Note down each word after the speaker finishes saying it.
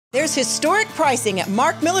There's historic pricing at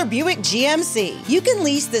Marc Miller Buick GMC. You can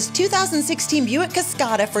lease this 2016 Buick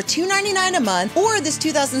Cascada for $299 a month, or this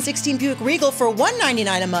 2016 Buick Regal for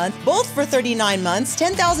 $199 a month, both for 39 months,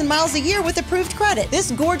 10,000 miles a year with approved credit.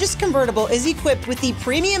 This gorgeous convertible is equipped with the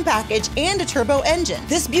premium package and a turbo engine.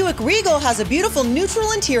 This Buick Regal has a beautiful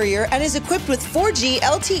neutral interior and is equipped with 4G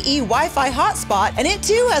LTE Wi-Fi hotspot, and it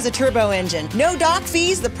too has a turbo engine. No dock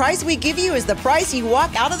fees. The price we give you is the price you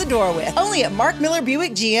walk out of the door with. Only at Marc Miller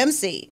Buick GMC.